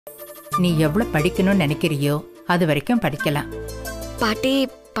நீ எவ்வளவு படிக்கணும்னு நினைக்கிறியோ அது வரைக்கும் படிக்கலாம். பாட்டி,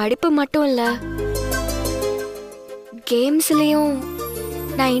 படிப்பு மட்டும் இல்ல, கேம்ஸ்லயும்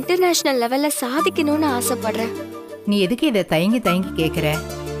நான் இன்டர்நேஷனல் லெவல்ல சாதிக்கணும்னு ஆசைப்படுறேன். நீ எதுக்கு இதை தயங்கி தயங்கி கேக்குற?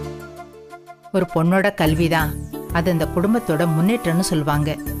 ஒரு பொண்ணோட கல்விதான் அது அந்த குடும்பத்தோட முன்னேற்றம்னு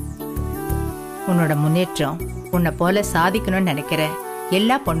சொல்லுவாங்க. உன்னோட முன்னேற்றம் உன்னை போல சாதிக்கணும்னு நினைக்கிற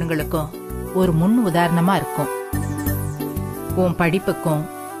எல்லா பொண்ணுங்களுக்கும் ஒரு முன் உதாரணமா இருக்கும். உன் படிப்புக்கும்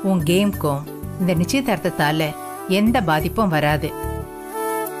உன் கேம்க்கும் இந்த நிச்சயதார்த்தத்தால எந்த பாதிப்பும் வராது.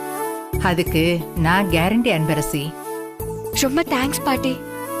 அதுக்கு நான் கேரண்டி அன்பரசி. ரொம்ப தேங்க்ஸ் பாட்டி.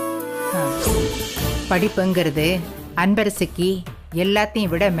 படிப்புங்கிறது அன்பரசிக்கு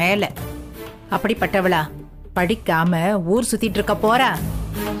எல்லாத்தையும் விட மேல. அப்படிப்பட்டவளா படிக்காம ஊர் சுத்திட்டு இருக்க போறா?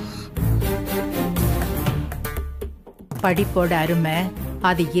 படிப்போட அருமை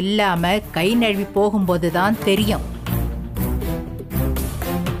அது இல்லாம கை நழுவி போகும்போதுதான் தெரியும்.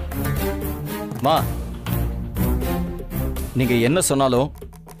 மா, நீங்க என்ன சொன்னாலும்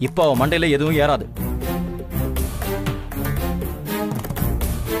இப்ப அவ மண்டையில எதுவும் ஏறாது.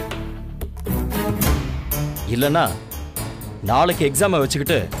 இல்லனா நாளைக்கு எக்ஸாமை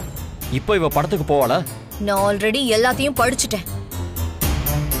வச்சுக்கிட்டு இப்போ இவ படத்துக்கு போவாளா? நான் ஆல்ரெடி எல்லாத்தையும் படிச்சுட்டேன்.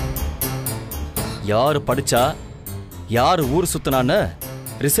 யாரு படிச்சா யாரு ஊர் சுத்தினான்னு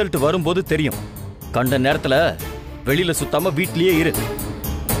ரிசல்ட் வரும்போது தெரியும். கண்ட நேரத்துல வெளியில சுத்தாம வீட்லயே இரு.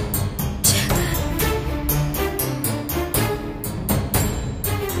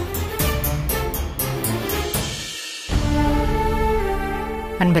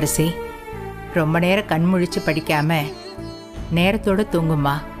 அன்பரசி, ரொம்ப நேரம் கண்முழிச்சு படிக்காம நேரத்தோட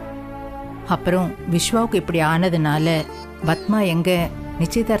தூங்குமா. அப்புறம் விஸ்வாவுக்கு இப்படி ஆனதுனால பத்மா எங்க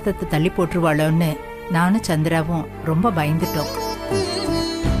நிச்சயதார்த்தத்தை தள்ளி போட்டுருவாளோன்னு நானும் சந்திராவும் ரொம்ப பயந்துட்டோம்.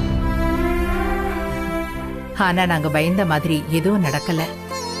 ஆனா நாங்க பயந்த மாதிரி எதுவும் நடக்கல.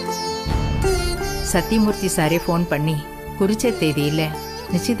 சத்தியமூர்த்தி சாரே போன் பண்ணி குறிச்ச தேதியில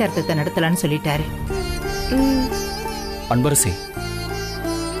நிச்சயதார்த்தத்தை நடத்தலான்னு சொல்லிட்டாரு. அன்பரசி,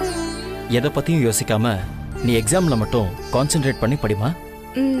 எதை பத்தியும் யோசிக்காம நீ எக்ஸாம்ல மட்டும் கான்சென்ட்ரேட் பண்ணி படிமா.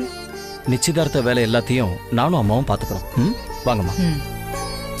 நிச்சயதார்த்த வேலை எல்லாத்தையும் நானும் அம்மாவும் பாத்துக்கிறோம். வாங்கம்மா.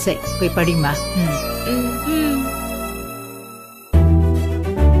 சரி, போய் படிமா.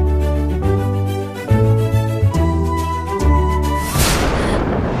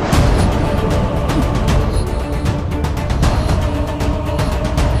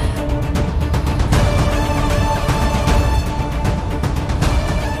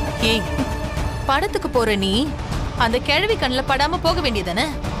 படத்துக்கு போற நீ அந்த கிழவி கண்ணுல படாம போக வேண்டியதானே?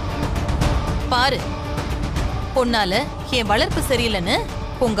 பாரு, பொண்ணால என் வளர்ப்பு சரியில்லைன்னு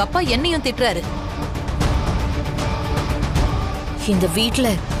உங்க அப்பா என்னையும் திட்டுறாரு. இந்த வீட்ல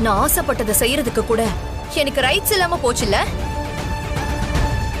நான் ஆசைப்பட்டதை செய்யறதுக்கு கூட எனக்கு ரைட்ஸ் இல்லாம போச்சுல்ல.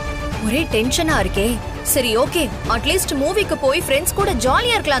 ஒரே டென்ஷனா இருக்கே. சரி, ஓகே, அட்லீஸ்ட் மூவிக்கு போய் ஃப்ரெண்ட்ஸ் கூட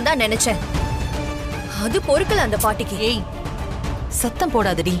ஜாலியா இருக்கலாம் தான் நினைச்சேன். அது பொறுக்கல அந்த பாட்டிக்கு. ஏய், சத்தம்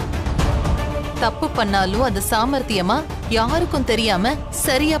போடாதடி. தப்பு பண்ணாலும் அது சாமர்த்தியமா யாருக்கும் தெரியாம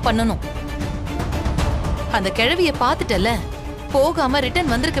சரியா பண்ணணும். அந்த கிழவிய பாத்துட்டல, போகாம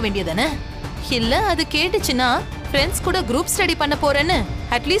ரிட்டர்ன் வந்திருக்க வேண்டியதானே? இல்ல அது கேட்டுச்சுன்னா ஃப்ரெண்ட்ஸ் கூட குரூப் ஸ்டடி பண்ண போறேன்னு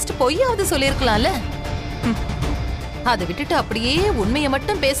அட்லீஸ்ட் பொய்யாவது சொல்லிருக்கலாம்ல. அதை விட்டுட்டு அப்படியே உண்மையை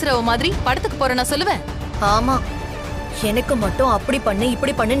மட்டும் பேசுறவ மாதிரி படத்துக்கு போற நான் சொல்லுவேன். ஆமா, எனக்கு மட்டும் அப்படி பண்ணு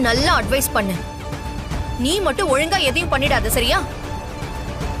இப்படி பண்ணு நல்லா அட்வைஸ் பண்ணு. நீ மட்டும் ஒழுங்கா எதையும் பண்ணிடாத, சரியா?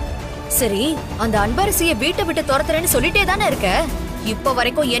 சரி, அந்த அன்பரசியை வீட்டை விட்டு துரத்துறேன்னு சொல்லிட்டே தானே இருக்க. இப்ப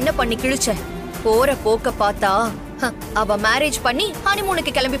வரைக்கும் என்ன பண்ணி கிழிச்ச? போற போக்க பார்த்தா அவ மேரேஜ் பண்ணி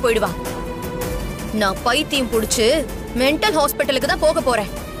ஹனிமூனுக்கு கிளம்பி போயிடுவா. நான் பைத்தியம் புடிச்சு மென்டல் ஹாஸ்பிட்டலுக்கு தான் போக போறேன்.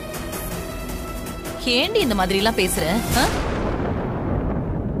 ஏண்டி இந்த மாதிரி எல்லாம் பேசுற?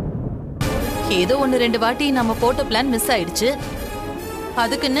 ஏதோ 1-2 வாட்டி நம்ம போட்ட பிளான் மிஸ் ஆயிடுச்சு.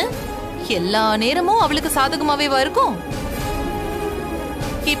 அதுக்குன்னு எல்லா நேரமும் அவளுக்கு சாதகமாவே இருக்கும்.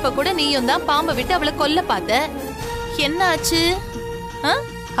 இப்ப கூட நீயும் தான் பாம்பை விட்டு அவளை கொல்ல பார்த்த. என்ன ஆச்சு?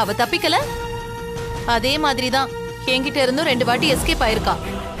 அவ தப்பிக்கல. அதே மாதிரிதான் என்கிட்ட இருந்தும் 2 வாட்டி எஸ்கேப் ஆயிருக்கா.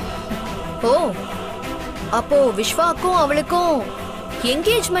 ஓ, அப்போ விஸ்வாக்கும் அவளுக்கும்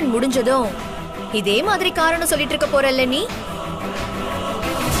என்கேஜ்மெண்ட் முடிஞ்சதும் இதே மாதிரி காரணம் சொல்லிட்டு இருக்க போறல்ல நீ?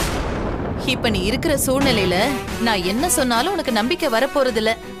 இப்ப நீ இருக்கிற சூழ்நிலையில நான் என்ன சொன்னாலும் உனக்கு நம்பிக்கை வரப்போறது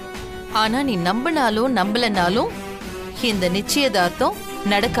இல்ல. ஆனா நீ நம்பினாலும் நம்பலனாலும் இந்த நிச்சயதார்த்தம்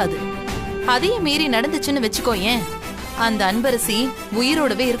நடக்காது. அதையும் மீறி நடந்துச்சுன்னு வச்சுக்கோ, ஏன் அந்த அன்பரசி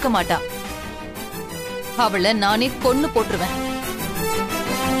உயிரோடவே இருக்க மாட்டா. அவளை நானே கொன்னு போட்டுருவேன்.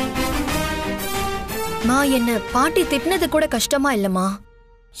 நான் என்ன பாட்டி திட்டினது கூட கஷ்டமா இல்லம்மா.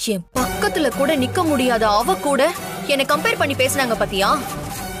 என் பக்கத்துல கூட நிக்க முடியாத அவ கூட என்ன கம்பேர் பண்ணி பேசினாங்க பாத்தியா?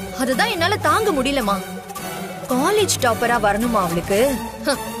 அதுதான் என்னால தாங்க முடியலமா. காலேஜ் டாப்பரா வரணுமா அவளுக்கு?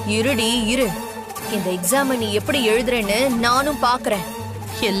 இருடி இரு, இந்த எக்ஸாம் நீ எப்படி எழுதுறேன்னு நானும் பாக்குறேன்.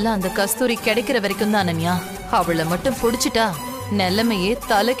 எல்லாம் அந்த கஸ்தூரி கிடைக்கிற வரைக்கும் தான் அனன்யா. அவளை மட்டும் புடிச்சிட்டா நிலைமையே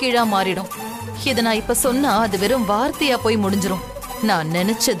தலைகீழா மாறிடும். இத நான் இப்ப சொன்னா அது வெறும் வார்த்தையா போய் முடிஞ்சிரும். நான்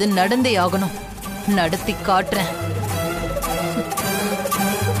நினைச்சது நடந்தே ஆகணும். நடத்தி காட்டுறேன்.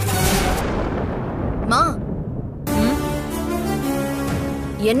 மா,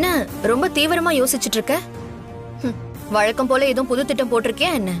 என்ன ரொம்ப தீவிரமா யோசிச்சுட்டு இருக்க? வழக்கம் போல எதுவும் புது திட்டம்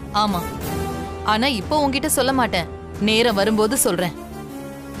போட்டிருக்கியா என்ன? ஆமா, ஆனா இப்போ உன்கிட்ட சொல்ல மாட்டேன். நேரம் வரும்போது சொல்றேன்.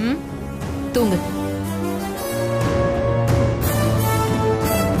 தூங்கு.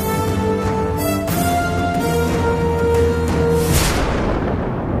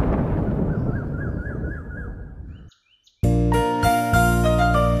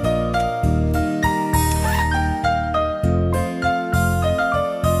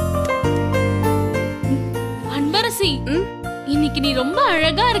 அன்பரசி, இன்னைக்கு நீ ரொம்ப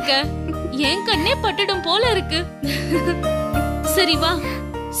அழகா இருக்க. என் கண்ணே பட்டுடும் போல இருக்கு. சரி வா,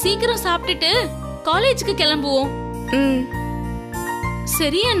 சீக்கிரம் சாப்பிட்டுட்டு காலேஜுக்கு கிளம்புவோம்.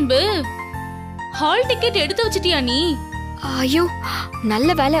 சரி அன்பு, ஹால் டிக்கெட் எடுத்து வச்சிட்டியா நீ? ஐயோ,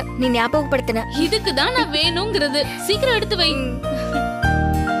 நல்ல வேலை நீ ஞாபகப்படுத்தின. இதுக்கு தான் நான் வேணுங்கிறது. சீக்கிரம் எடுத்து வை.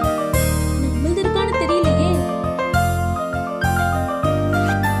 தெரியலையே.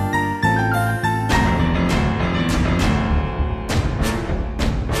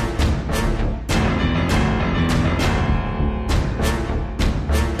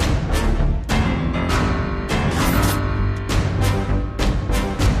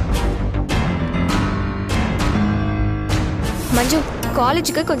 மஞ்சு,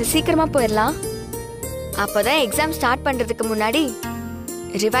 காலேஜுக்கு கொஞ்சம் சீக்கிரமா போயிடலாம். அப்பதான் எக்ஸாம் ஸ்டார்ட் பண்றதுக்கு முன்னாடி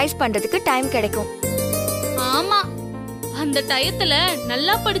ரிவைஸ் பண்றதுக்கு டைம் கிடைக்கும். ஆமா, அந்த டயத்துல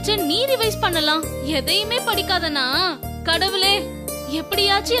நல்லா படிச்சு நீ ரிவைஸ் பண்ணலாம். எதையுமே படிக்காதனா கடவுளே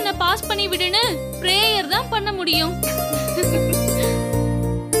எப்படியாச்சும் என்ன பாஸ் பண்ணி விடுன்னு பிரேயர் தான் பண்ண முடியும்.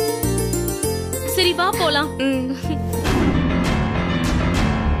 சரி வா போலாம்.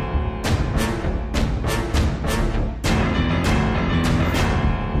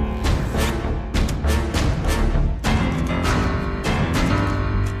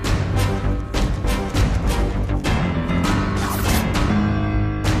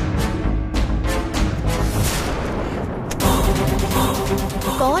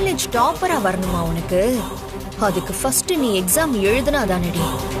 காலேஜ் டாப்பரா வரணுமா உனக்கு? அதுக்கு ஃபர்ஸ்ட் நீ எக்ஸாம் எழுதுனா தானடி.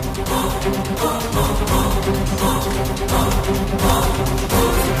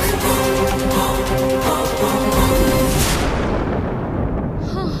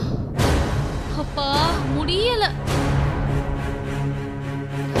 அப்பா முடியல.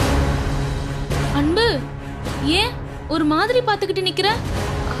 அன்பு, ஏன் ஒரு மாதிரி பாத்துக்கிட்டு நிக்கிற?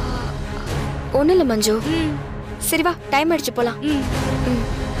 ஒண்ணு இல்ல மஞ்சு. சரி வா, டைம் ஆயிடுச்சு போலாம்.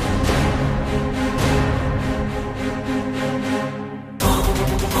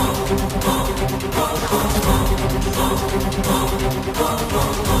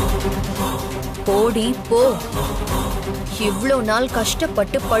 போடி போ. இவ்ளோ நாள்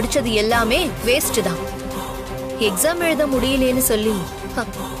கஷ்டப்பட்டு படிச்சது எல்லாமே வேஸ்ட் தான். எக்ஸாம் எழுத முடியலன்னு சொல்லி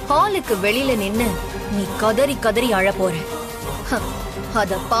ஹாலுக்கு வெளியில நின்னு நீ கதறி கதறி அழ போற.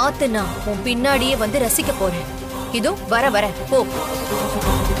 அத பார்த்து நான் உன் பின்னாடியே வந்து ரசிக்க போறேன். இதோ வர வர போ.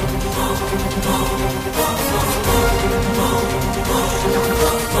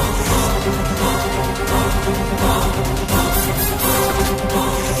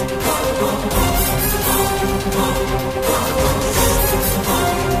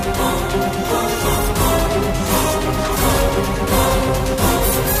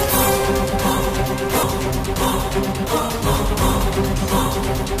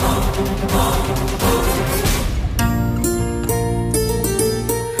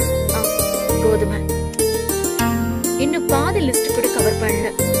 கோதுமை இன்னும் பாதி லிஸ்ட் கூட கவர் பண்ணல.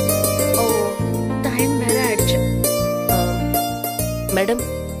 ஓ, டைம் வேற ஆயிடுச்சு. மேடம்,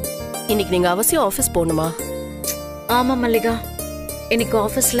 இன்னைக்கு நீங்க அவசியம் ஆபீஸ் போகணுமா? ஆமா மல்லிகா, இன்னைக்கு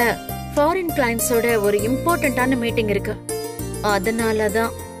ஆபீஸ்ல ஃபாரின் கிளையண்ட்ஸோட ஒரு இம்பார்ட்டன்டான மீட்டிங் இருக்கு.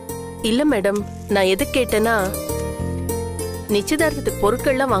 அதனாலதான். இல்ல மேடம், நான் எது கேட்டேன்னா, நிச்சயதார்த்தத்துக்கு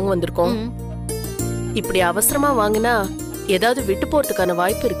பொருட்கள்லாம் வாங்க வந்திருக்கோம். இப்படி அவசரமா வாங்கினா ஏதாவது விட்டு போறதுக்கான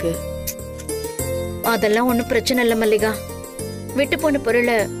வாய்ப்பு இருக்கு. அதெல்லாம் ஒண்ணும் பிரச்சனை இல்ல மல்லிகா. விட்டு போன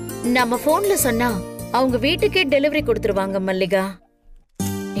பொருளை நம்ம போன்ல சொன்னா அவங்க வீட்டுக்கே டெலிவரி கொடுத்துருவாங்க மல்லிகா.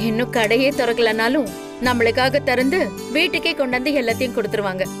 இன்னும் கடையே திறக்கலனாலும் நம்மளுக்காக திறந்து வீட்டுக்கே கொண்டாந்து எல்லாத்தையும்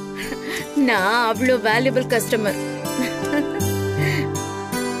கொடுத்துருவாங்க. நான் அவ்வளோ வேல்யூபிள் கஸ்டமர்.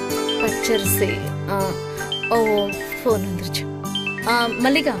 பச்சரிசி. ஓ, போன் வந்துருச்சு.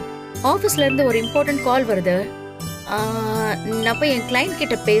 மல்லிகா, ஆபீஸ்ல இருந்து ஒரு இம்பார்ட்டன்ட் கால் வருது. நான் போய் என் கிளைண்ட்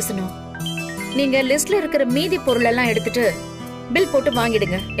கிட்ட பேசணும். நீங்க லிஸ்ட்ல இருக்கிற மீதி பொருள் எல்லாம் எடுத்துட்டு பில் போட்டு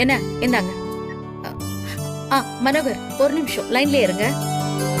வாங்கிடுங்க. என்ன, இந்தாங்க. மனோகர், ஒரு நிமிஷம் லைன்லயே இருங்க.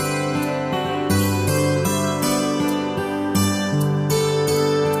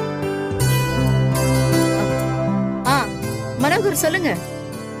 மனோகர் சொல்லுங்க.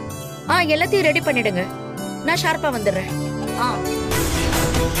 எல்லாத்தையும் ரெடி பண்ணிடுங்க. நான் ஷார்ப்பா வந்துடுறேன்.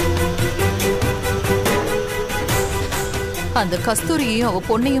 அந்த கஸ்தூரியையும் அவ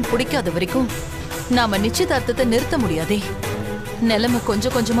பொண்ணையும் பிடிக்காத வரைக்கும் நாம நிச்சயதார்த்தத்தை நிறுத்த முடியாதே. நிலைமை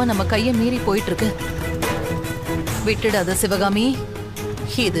கொஞ்சம் கொஞ்சமா நம்ம கைய மீறி போயிட்டு இருக்கு. விட்டுடாத சிவகாமி,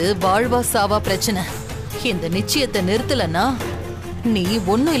 இது வாழ்வா சாவா பிரச்சனை. இந்த நிச்சயத்தை நிறுத்தலன்னா நீ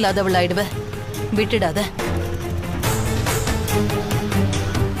ஒண்ணும் இல்லாதவள் ஆயிடுவ. விட்டுடாத.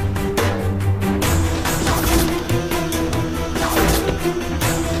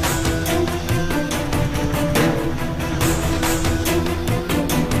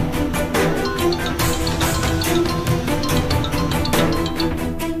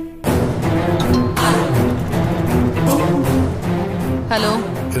 ஹலோ.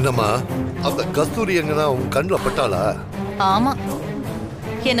 என்னம்மா, அந்த கஸ்தூரி எங்கன்னா உன் கண்ணுல பட்டாளா? ஆமா,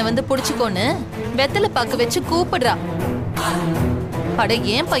 என்ன வந்து புடிச்சுக்கோன்னு வெத்தலை பாக்கு வச்சு கூப்பிடுறா. அட,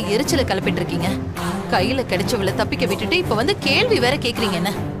 ஏன்பா எரிச்சல கிளப்பிட்டு இருக்கீங்க? கையில கிடைச்சவளை தப்பிக்க விட்டுட்டு இப்ப வந்து கேள்வி வேற கேக்குறீங்க.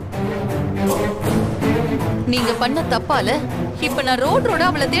 என்ன நீங்க பண்ண தப்பால இப்ப நான் ரோடோட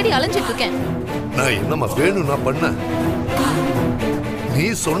அவளை தேடி அலைஞ்சிட்டு இருக்கேன். நான் என்னம்மா வேணும்னா பண்ண? நீ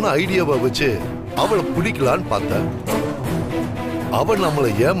சொன்ன ஐடியாவை வச்சு அவளை பிடிக்கலான்னு பார்த்த. அவன் நம்மளை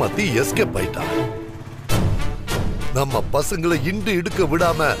ஏமாத்தி எஸ்கேப் ஆயிட்டான். நம்ம பசங்களை இண்டு இடுக்க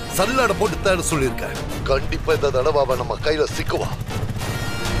விடாம சல்லாட போட்டு தேட சொல்லியிருக்க. கண்டிப்பா இந்த தடவை அவன் நம்ம கையில சிக்குவா.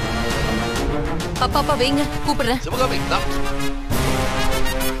 அப்பா வைங்க, கூப்பிடுறேன். சிவகாமி,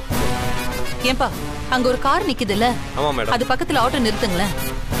 ஏன்பா அங்க ஒரு கார் நிக்குது இல்ல? அது பக்கத்துல ஆட்டோ நிறுத்துங்களேன்.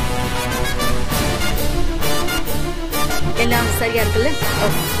 எல்லாம் சரியா இருக்குல்ல?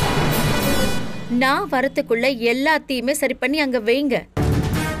 நான் வரத்துக்குள்ள எல்லாத்தையுமே சரி பண்ணி அங்க வைங்க.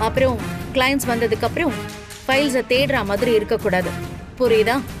 அப்புறம் கிளைண்ட்ஸ் வந்ததுக்கு அப்புறம் ஃபைல்ஸை தேடுற மாதிரி இருக்க கூடாது.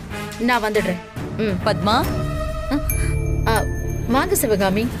 புரியுதா? நான் வந்துடுறேன். பத்மா, வாங்க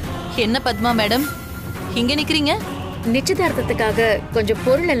சிவகாமி. என்ன பத்மா மேடம் இங்க நிக்கிறீங்க? நிச்சயதார்த்தத்துக்காக கொஞ்சம்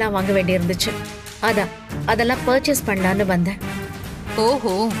பொருள் எல்லாம் வாங்க வேண்டி இருந்துச்சு. அதெல்லாம் பர்ச்சேஸ் பண்ணலான்னு வந்தேன்.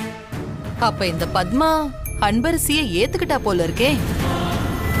 ஓஹோ, அப்ப இந்த பத்மா அன்பரசியை ஏத்துக்கிட்டா போல இருக்கே.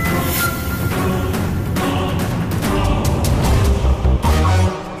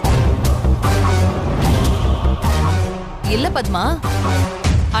 இல்ல பத்மா,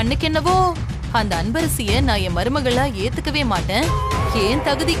 அன்னைக்கு என்னவோ அந்த அன்பரசிய நான் என் மருமகளா ஏத்துக்கவே மாட்டேன், ஏன்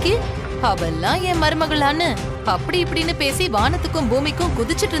தகுதிக்கு அவெல்லாம் என் மருமகளான்னு அப்படி இப்படின்னு பேசி வானத்துக்கும் பூமிக்கும்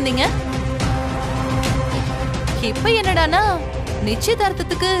குதிச்சிட்டு இருந்தீங்க. இப்ப என்னடானா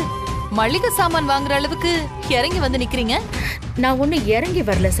நிச்சயதார்த்தத்துக்கு மளிகை சாமான் வாங்குற அளவுக்கு இறங்கி வந்து நிக்கிறீங்க. நான் ஒண்ணு இறங்கி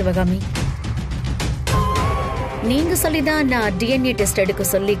வரல சிவகாமி. நீங்க சொல்லிதான் நான் டிஎன்ஏ டெஸ்ட் எடுக்க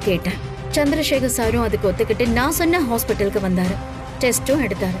சொல்லி கேட்டேன். சந்திரசேகர் சாரும் அதுக்கு ஒத்துக்கிட்டு நான் சொன்ன ஹாஸ்பிட்டலுக்கு வந்தாரு. டெஸ்டும்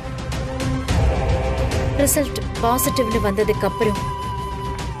எடுத்தாரு. ரிசல்ட் பாசிட்டிவ்னு வந்ததுக்கு அப்புறம்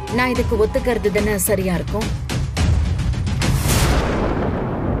நான் இதுக்கு ஒத்துக்கிறது தானே சரியா இருக்கும்.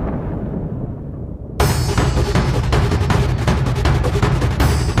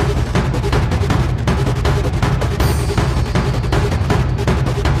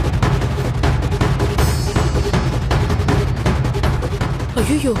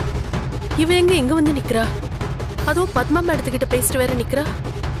 ஐயோ, இவ எங்க இங்க வந்து நிக்கிறா? அதோ பத்மா மேடத்துக்கிட்ட பேசிட்டு வேற நிக்கிறா.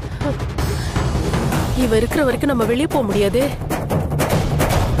 இவ இருக்கிற வரைக்கும் நம்ம வெளியே போக முடியாது.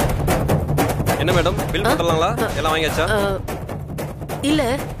 என்ன மேடம், பில் போடலாங்களா? எல்லாம் வாங்கியாச்சா? இல்ல,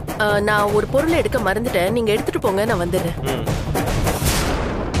 நான் ஒரு பொருளை எடுக்க மறந்துட்டேன். நீங்க எடுத்துட்டு போங்க, நான் வந்துடுறேன்.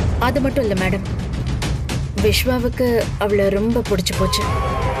 அது மட்டும் இல்ல மேடம், விஸ்வாவுக்கு அவளை ரொம்ப பிடிச்சு போச்சு.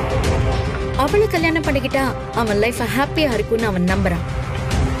 அவளை கல்யாணம் பண்ணிக்கிட்டா அவன் லைஃப் ஹாப்பியா இருக்கும்னு அவன் நம்புறான்.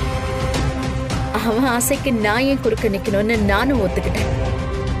 அவன் ஆசைக்கு நான் ஏன் குறுக்க நிக்கணும்னு நானும் ஒத்துக்கிட்டேன்.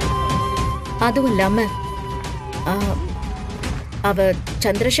 அதுவும் இல்லாம அவ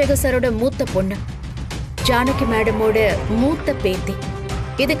சந்திரசேகர் சாரோட மூத்த பொண்ணு, ஜானகி மேடமோட மூத்த பேத்தி.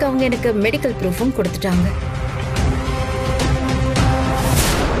 இதுக்கு அவங்க எனக்கு மெடிக்கல் ப்ரூஃபும் கொடுத்துட்டாங்க.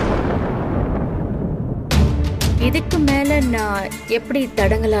 இதுக்கு மேல நான் எப்படி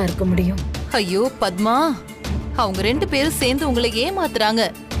தடங்கலா இருக்க முடியும்? ஐயோ பத்மா, அவங்க ரெண்டு பேரும் சேர்ந்து உங்களை ஏமாத்துறாங்க.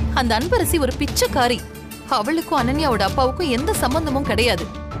 அந்த அன்பரசி ஒரு பிச்சைக்காரி. அவளுக்கும் அனன்யாவோட அப்பாவுக்கும் எந்த சம்பந்தமும் கிடையாது.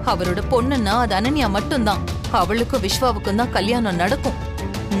 அவரோட பொண்ணுன்னா அது அனன்யா மட்டும்தான். அவளுக்கும் விஸ்வாவுக்கும் தான் கல்யாணம்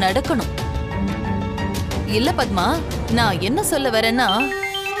நடக்கணும். இல்ல பத்மா, நான் என்ன சொல்ல வரேன்னா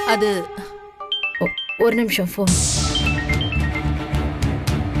அது ஒரு நிமிஷம் ஃபோன்.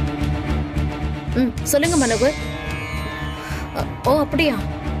 சொல்லுங்க மனோகர். ஓ அப்படியா,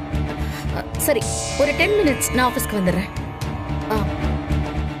 சரி ஒரு 10 minutes நான் ஆஃபீஸ்க்கு வந்துடுறேன்.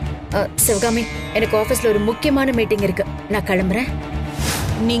 சிவகாமி, எனக்கு ஆஃபீஸ்ல ஒரு முக்கியமான மீட்டிங் இருக்கு, நான் கிளம்புறேன்.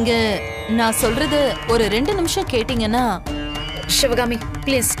 நீங்க நான் சொல்றது ஒரு 2 நிமிஷம் கேட்டீங்கன்னா. Sivakami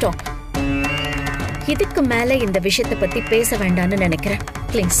please stop. இதுக்கு மேல இந்த விஷயத்தை பத்தி பேச வேண்டாம்னு நினைக்கிறேன்,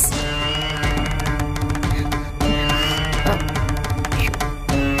 ப்ளீஸ்.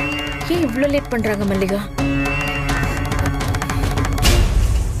 ஏன் இவ்ளோ லேட் பண்றாங்க மல்லிகா?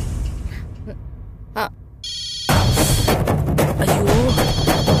 ஐயோ,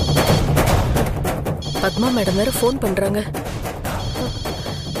 பத்மா மேடம் வேற ஃபோன் பண்றாங்க.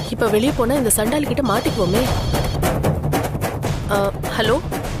 இப்ப வெளியே போனா இந்த சண்டால் கிட்ட மாட்டிக்குவோமே. ஹலோ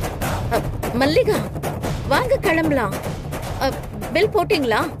மல்லிகா, வாங்க கிளம்பலாம். பில்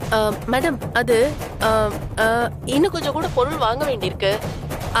போட்டீங்களா? மேடம், அது இன்னும் கொஞ்சம் கூட பொருள் வாங்க வேண்டியிருக்கு.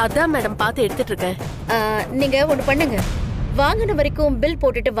 அதான் மேடம் பார்த்து எடுத்துட்டு இருக்கேன். நீங்க ஒண்ணு பண்ணுங்க, வாங்கின வரைக்கும் பில்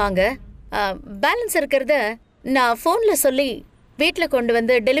போட்டுட்டு வாங்க. பேலன்ஸ் இருக்கிறத நான் போன்ல சொல்லி வீட்ல கொண்டு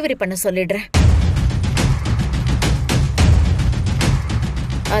வந்து டெலிவரி பண்ண சொல்லிடுறேன்.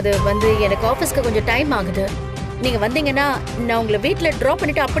 அது எனக்கு ஆபீஸ்க்கு கொஞ்சம் டைம் ஆகுது. நீங்க வந்தீங்கன்னா நான் உங்களை வீட்ல டிராப்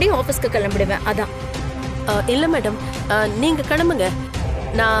பண்ணிட்டு அப்படியே ஆபீஸ்க்கு கிளம்பிடுவேன். அதான். இல்ல மேடம், நீங்க கிளம்புங்க.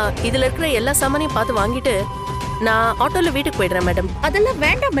 நான் இதுல இருக்கிற எல்லா சாமானையும் பார்த்து வாங்கிட்டு நான் ஆட்டோல வீட்டுக்கு போயிடுறேன் மேடம். அதெல்லாம்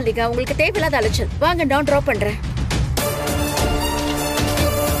வேண்டாம் மல்லிகா, உங்களுக்கு தேவையில்லாத அலைச்சல். வாங்க, நான் டிராப் பண்றேன்.